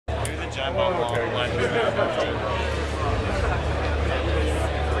jump on long ledges. We're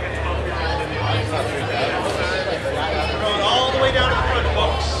going all the way down to the front,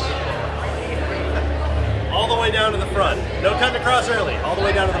 folks. All the way down to the front. No time to cross early. All the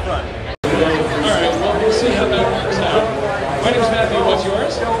way down to the front. Alright, well, we'll see how that works out. My name's Matthew. What's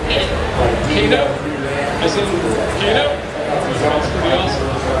yours? Kato? As in Kato? That's pretty awesome.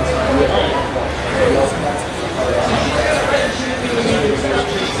 Alright.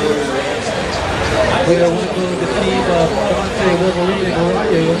 We are going to see Devontae Wolverine and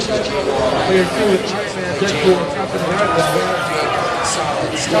Orlando. Player 2 with Iceman, Deadpool, and Captain America.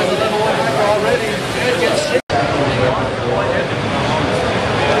 He's got the number 1 hyper already. And gets hit.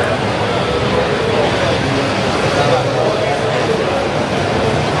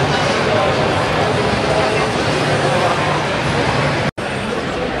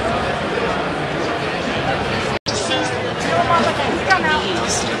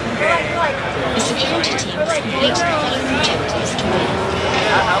 It's an entity that makes the flame projectors to move.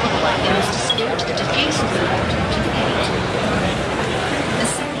 It must spirit the diffuser field to the gate. The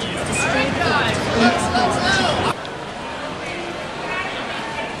sensors display the dots of exposed.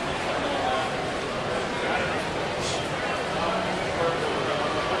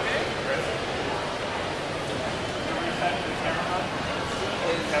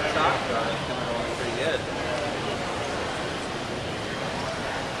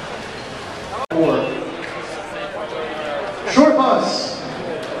 Short bus.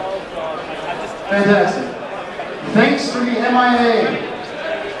 Fantastic. Thanks for the MIA.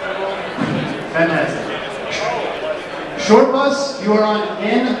 Fantastic. Short bus, you are on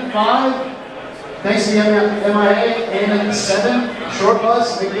N5. Thanks to the MIA, N7. Short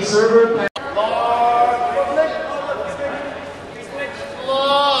bus, make the server.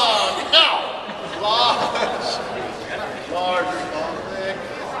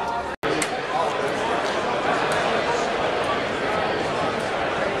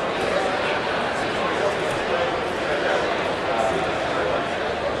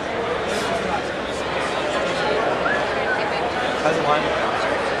 How's the line?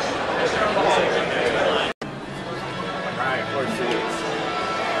 Alright, floor seats.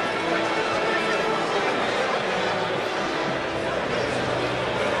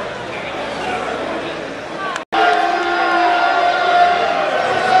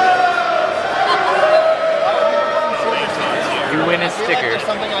 You win a sticker. There's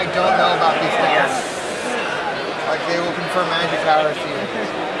something I don't know about these things. Like they will confirm magic powers to you.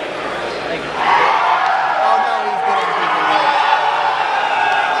 Oh no, he's getting people right.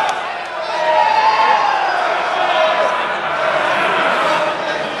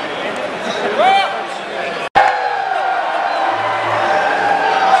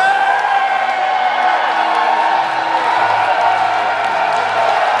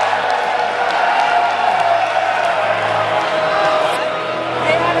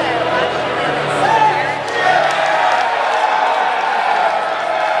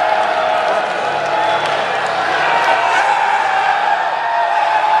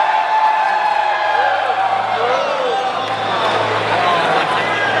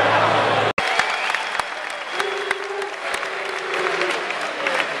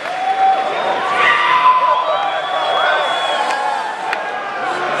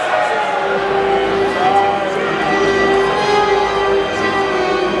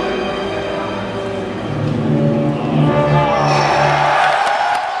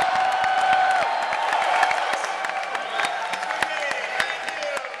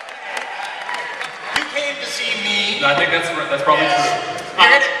 I think that's probably true.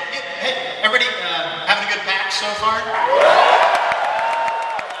 Hey, everybody, having a good PAX so far?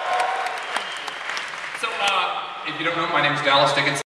 So, if you don't know, my name's Dallas Dickinson.